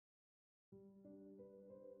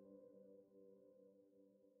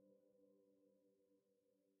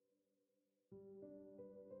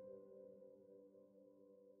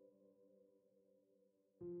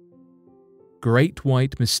Great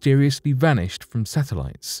white mysteriously vanished from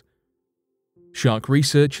satellites. Shark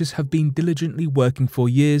researchers have been diligently working for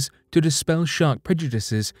years to dispel shark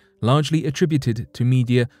prejudices largely attributed to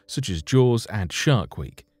media such as Jaws and Shark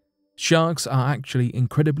Week. Sharks are actually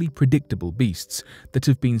incredibly predictable beasts that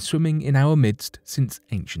have been swimming in our midst since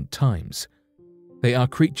ancient times. They are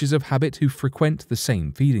creatures of habit who frequent the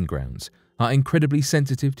same feeding grounds, are incredibly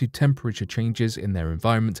sensitive to temperature changes in their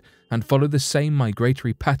environment, and follow the same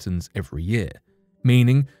migratory patterns every year,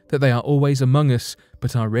 meaning that they are always among us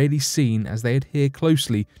but are rarely seen as they adhere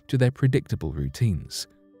closely to their predictable routines.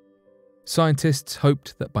 Scientists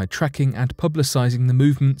hoped that by tracking and publicizing the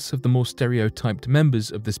movements of the more stereotyped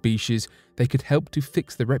members of the species, they could help to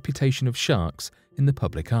fix the reputation of sharks in the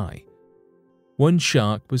public eye. One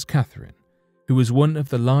shark was Catherine, who was one of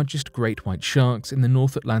the largest great white sharks in the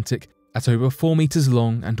North Atlantic at over 4 meters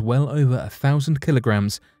long and well over 1,000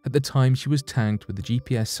 kilograms at the time she was tagged with the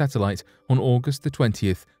GPS satellite on August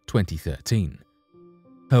 20th, 2013.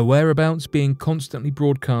 Her whereabouts being constantly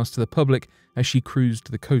broadcast to the public as she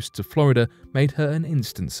cruised the coasts of Florida made her an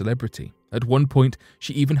instant celebrity. At one point,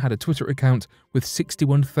 she even had a Twitter account with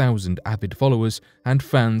 61,000 avid followers and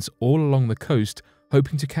fans all along the coast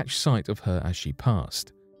hoping to catch sight of her as she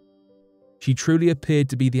passed. She truly appeared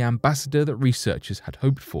to be the ambassador that researchers had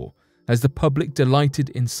hoped for, as the public delighted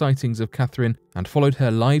in sightings of Catherine and followed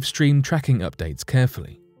her live-stream tracking updates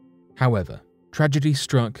carefully. However, tragedy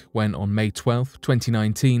struck when on May 12,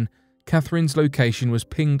 2019, Catherine's location was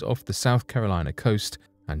pinged off the South Carolina coast,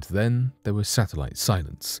 and then there was satellite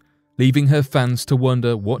silence, leaving her fans to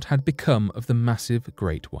wonder what had become of the massive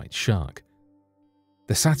great white shark.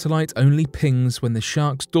 The satellite only pings when the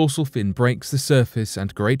shark's dorsal fin breaks the surface,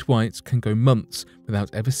 and great whites can go months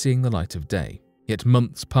without ever seeing the light of day. Yet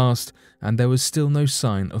months passed and there was still no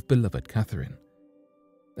sign of beloved Catherine.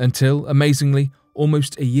 Until, amazingly,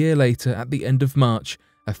 almost a year later at the end of March,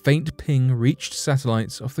 a faint ping reached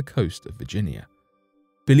satellites off the coast of Virginia.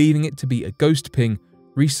 Believing it to be a ghost ping,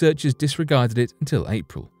 researchers disregarded it until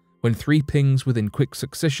April, when 3 pings within quick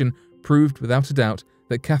succession proved without a doubt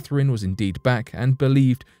that Catherine was indeed back and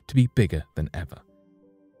believed to be bigger than ever.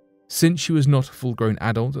 Since she was not a full-grown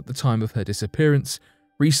adult at the time of her disappearance,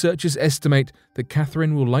 researchers estimate that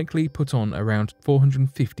Catherine will likely put on around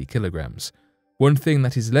 450 kilograms. One thing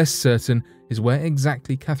that is less certain is where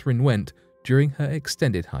exactly Catherine went during her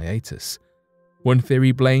extended hiatus. One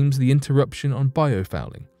theory blames the interruption on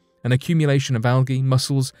biofouling, an accumulation of algae,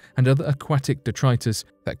 mussels, and other aquatic detritus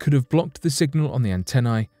that could have blocked the signal on the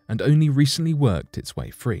antennae and only recently worked its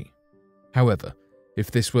way free. However,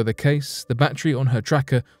 if this were the case, the battery on her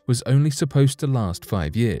tracker was only supposed to last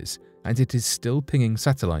 5 years, and it is still pinging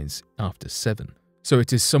satellites after 7. So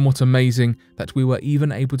it is somewhat amazing that we were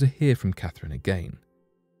even able to hear from Catherine again.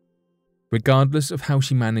 Regardless of how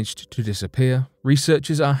she managed to disappear,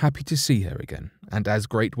 researchers are happy to see her again, and as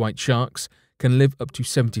great white sharks can live up to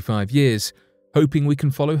 75 years, hoping we can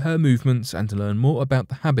follow her movements and learn more about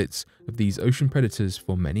the habits of these ocean predators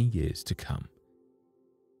for many years to come.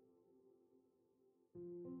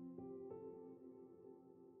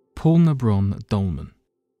 Poulnabrone Dolmen.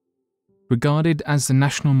 Regarded as the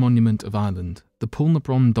national monument of Ireland, the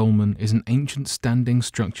Poulnabrone Dolmen is an ancient standing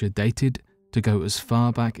structure dated to go as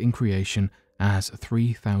far back in creation as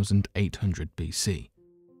 3800 BC.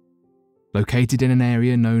 Located in an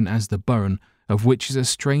area known as the Burren, of which is a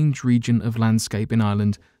strange region of landscape in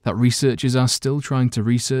Ireland that researchers are still trying to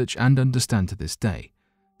research and understand to this day,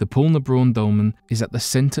 the Poulnabrone Dolmen is at the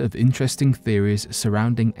centre of interesting theories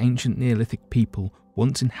surrounding ancient Neolithic people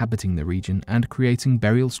once inhabiting the region and creating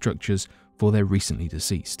burial structures for their recently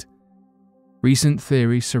deceased. Recent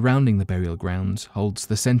theory surrounding the burial grounds holds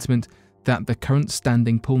the sentiment that the current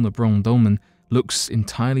standing Poulnabrone Dolmen looks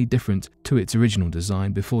entirely different to its original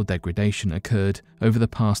design before degradation occurred over the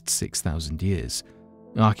past 6,000 years.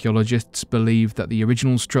 Archaeologists believe that the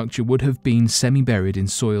original structure would have been semi-buried in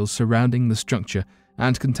soil surrounding the structure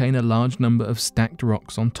and contain a large number of stacked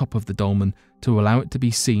rocks on top of the dolmen to allow it to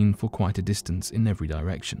be seen for quite a distance in every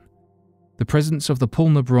direction. The presence of the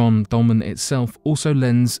Poulnabrone Dolmen itself also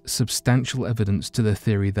lends substantial evidence to the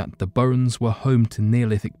theory that the Burrens were home to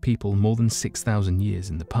Neolithic people more than 6,000 years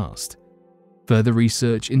in the past. Further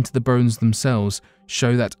research into the Burrens themselves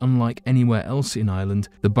show that unlike anywhere else in Ireland,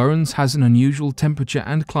 the Burrens has an unusual temperature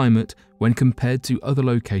and climate when compared to other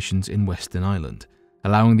locations in Western Ireland,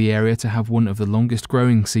 allowing the area to have one of the longest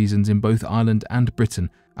growing seasons in both Ireland and Britain,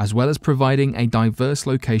 as well as providing a diverse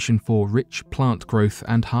location for rich plant growth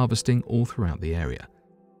and harvesting all throughout the area.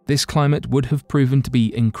 This climate would have proven to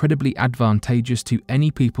be incredibly advantageous to any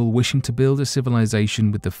people wishing to build a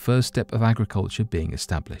civilization, with the first step of agriculture being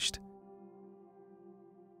established.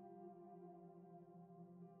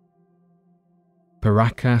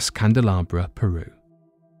 Paracas candelabra, Peru.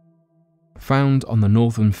 Found on the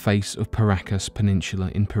northern face of Paracas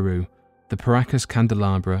Peninsula in Peru, the Paracas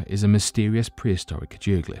candelabra is a mysterious prehistoric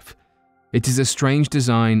geoglyph. It is a strange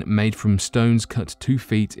design made from stones cut 2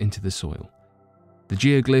 feet into the soil. The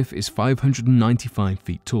geoglyph is 595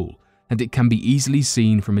 feet tall, and it can be easily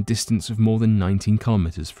seen from a distance of more than 19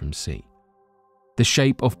 kilometers from sea. The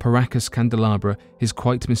shape of Paracas candelabra is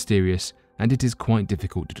quite mysterious, and it is quite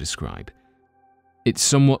difficult to describe. It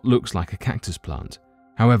somewhat looks like a cactus plant.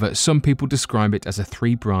 However, some people describe it as a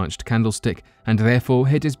 3-branched candlestick, and therefore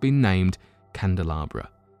it has been named candelabra.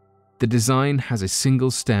 The design has a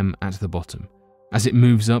single stem at the bottom. As it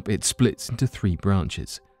moves up, it splits into 3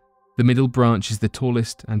 branches. The middle branch is the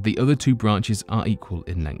tallest, and the other 2 branches are equal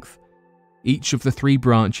in length. Each of the 3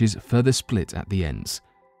 branches further split at the ends.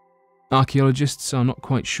 Archaeologists are not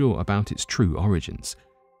quite sure about its true origins.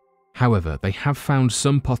 However, they have found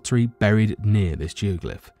some pottery buried near this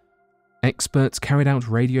geoglyph. Experts carried out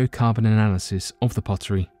radiocarbon analysis of the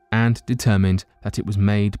pottery and determined that it was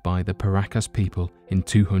made by the Paracas people in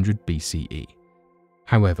 200 BCE.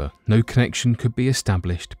 However, no connection could be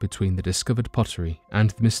established between the discovered pottery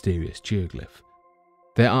and the mysterious geoglyph.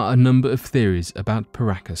 There are a number of theories about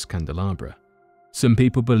Paracas candelabra. Some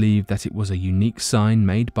people believe that it was a unique sign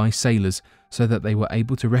made by sailors so that they were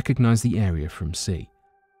able to recognize the area from sea.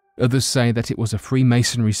 Others say that it was a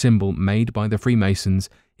Freemasonry symbol made by the Freemasons,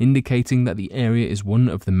 indicating that the area is one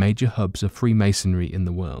of the major hubs of Freemasonry in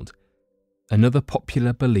the world. Another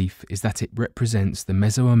popular belief is that it represents the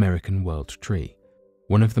Mesoamerican world tree,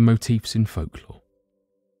 one of the motifs in folklore.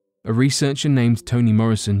 A researcher named Tony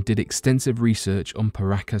Morrison did extensive research on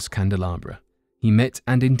Paracas candelabra. He met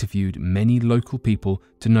and interviewed many local people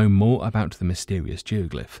to know more about the mysterious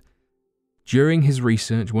geoglyph. During his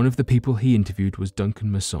research, one of the people he interviewed was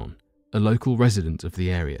Duncan Masson, a local resident of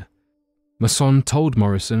the area. Masson told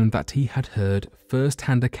Morrison that he had heard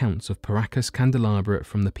first-hand accounts of Paracas candelabra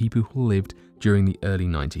from the people who lived during the early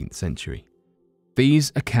 19th century.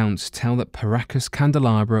 These accounts tell that Paracas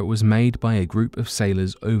candelabra was made by a group of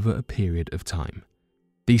sailors over a period of time.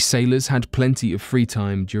 These sailors had plenty of free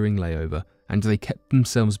time during layover, and they kept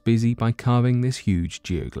themselves busy by carving this huge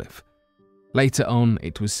geoglyph. Later on,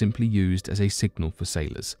 it was simply used as a signal for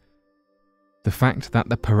sailors. The fact that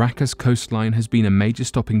the Paracas coastline has been a major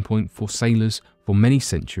stopping point for sailors for many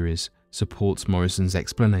centuries supports Morrison's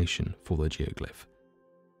explanation for the geoglyph.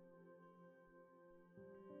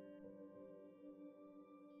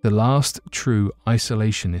 The last true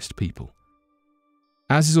isolationist people.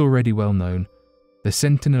 As is already well known, the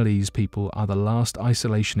Sentinelese people are the last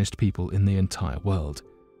isolationist people in the entire world.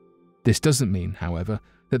 This doesn't mean, however,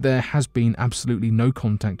 that there has been absolutely no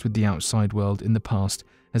contact with the outside world in the past,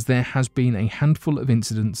 as there has been a handful of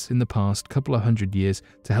incidents in the past couple of hundred years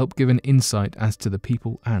to help give an insight as to the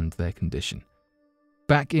people and their condition.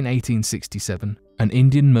 Back in 1867, an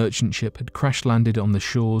Indian merchant ship had crash-landed on the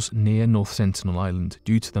shores near North Sentinel Island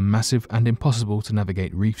due to the massive and impossible to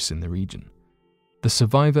navigate reefs in the region. The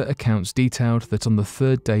survivor accounts detailed that on the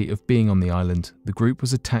 3rd day of being on the island, the group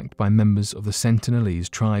was attacked by members of the Sentinelese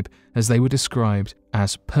tribe, as they were described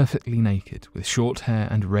as perfectly naked with short hair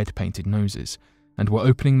and red painted noses, and were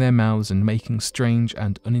opening their mouths and making strange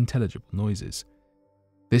and unintelligible noises.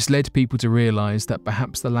 This led people to realize that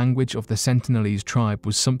perhaps the language of the Sentinelese tribe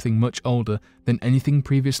was something much older than anything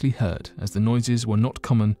previously heard, as the noises were not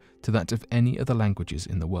common to that of any other languages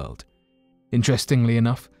in the world. Interestingly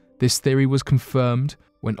enough, this theory was confirmed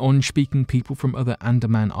when Onge-speaking people from other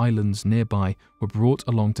Andaman Islands nearby were brought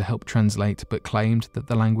along to help translate, but claimed that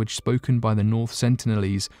the language spoken by the North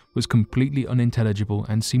Sentinelese was completely unintelligible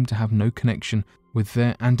and seemed to have no connection with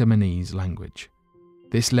their Andamanese language.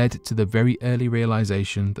 This led to the very early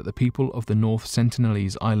realization that the people of the North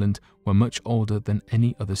Sentinelese island were much older than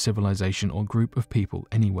any other civilization or group of people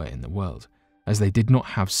anywhere in the world, as they did not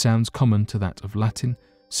have sounds common to that of Latin,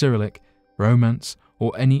 Cyrillic, Romance,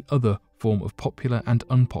 or any other form of popular and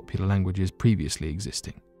unpopular languages previously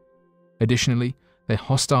existing. Additionally, their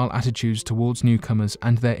hostile attitudes towards newcomers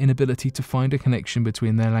and their inability to find a connection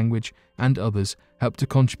between their language and others helped to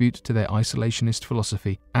contribute to their isolationist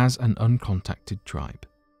philosophy as an uncontacted tribe.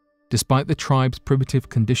 Despite the tribe's primitive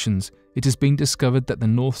conditions, it has been discovered that the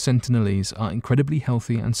North Sentinelese are incredibly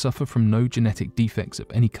healthy and suffer from no genetic defects of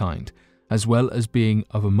any kind, as well as being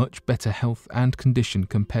of a much better health and condition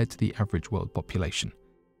compared to the average world population.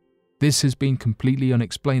 This has been completely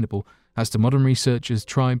unexplainable, as to modern researchers,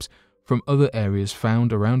 tribes from other areas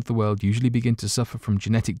found around the world usually begin to suffer from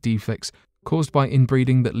genetic defects caused by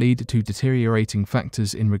inbreeding that lead to deteriorating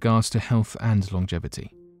factors in regards to health and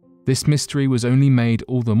longevity. This mystery was only made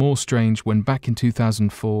all the more strange when back in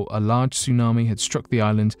 2004 a large tsunami had struck the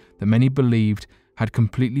island that many believed had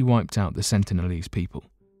completely wiped out the Sentinelese people.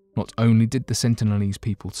 Not only did the Sentinelese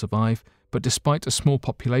people survive, but despite a small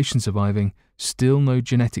population surviving, still no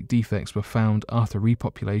genetic defects were found after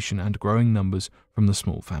repopulation and growing numbers from the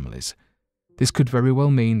small families. This could very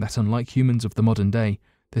well mean that unlike humans of the modern day,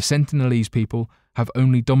 the Sentinelese people have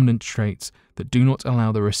only dominant traits that do not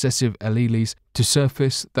allow the recessive alleles to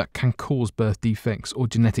surface that can cause birth defects or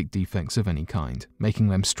genetic defects of any kind, making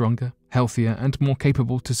them stronger, healthier, and more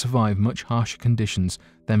capable to survive much harsher conditions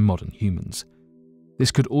than modern humans.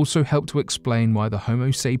 This could also help to explain why the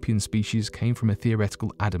Homo sapiens species came from a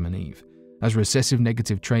theoretical Adam and Eve, as recessive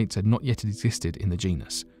negative traits had not yet existed in the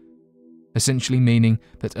genus, essentially meaning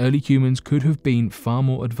that early humans could have been far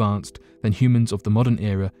more advanced than humans of the modern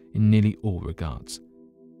era in nearly all regards.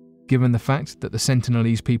 Given the fact that the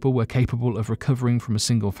Sentinelese people were capable of recovering from a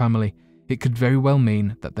single family, it could very well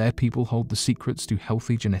mean that their people hold the secrets to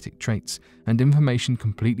healthy genetic traits and information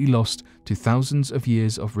completely lost to thousands of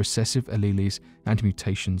years of recessive alleles and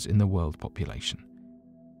mutations in the world population.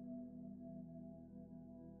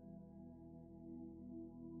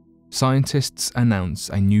 Scientists announce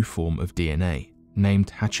a new form of DNA,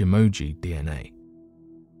 named Hachimoji DNA.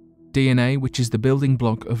 DNA, which is the building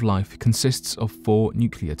block of life, consists of 4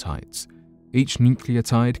 nucleotides. Each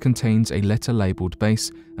nucleotide contains a letter-labeled base,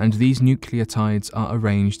 and these nucleotides are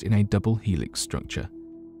arranged in a double helix structure.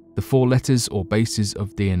 The 4 letters or bases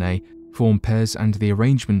of DNA form pairs, and the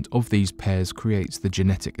arrangement of these pairs creates the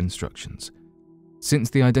genetic instructions. Since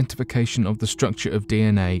the identification of the structure of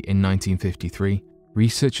DNA in 1953,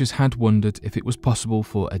 researchers had wondered if it was possible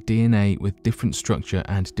for a DNA with different structure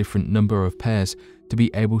and different number of pairs to be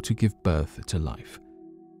able to give birth to life.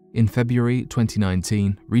 In February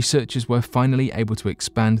 2019, researchers were finally able to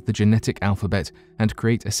expand the genetic alphabet and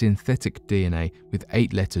create a synthetic DNA with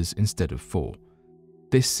 8 letters instead of 4.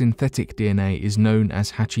 This synthetic DNA is known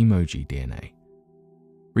as Hachimoji DNA.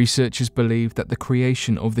 Researchers believe that the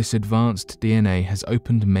creation of this advanced DNA has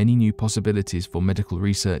opened many new possibilities for medical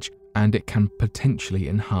research, and it can potentially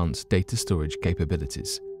enhance data storage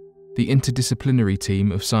capabilities. The interdisciplinary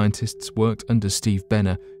team of scientists worked under Steve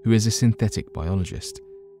Benner, who is a synthetic biologist.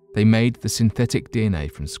 They made the synthetic DNA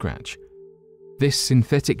from scratch. This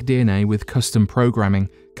synthetic DNA with custom programming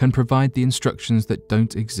can provide the instructions that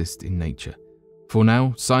don't exist in nature. For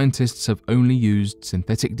now, scientists have only used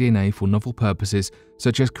synthetic DNA for novel purposes,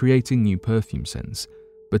 such as creating new perfume scents,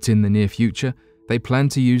 but in the near future, they plan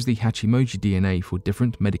to use the Hachimoji DNA for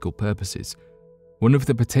different medical purposes. One of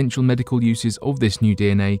the potential medical uses of this new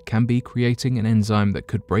DNA can be creating an enzyme that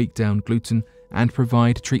could break down gluten and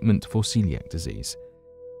provide treatment for celiac disease.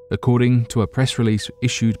 According to a press release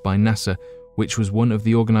issued by NASA, which was one of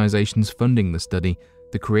the organizations funding the study,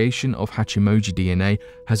 the creation of Hachimoji DNA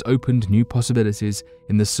has opened new possibilities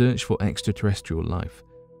in the search for extraterrestrial life.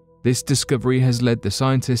 This discovery has led the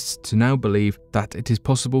scientists to now believe that it is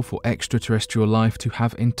possible for extraterrestrial life to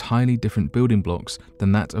have entirely different building blocks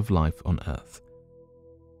than that of life on Earth.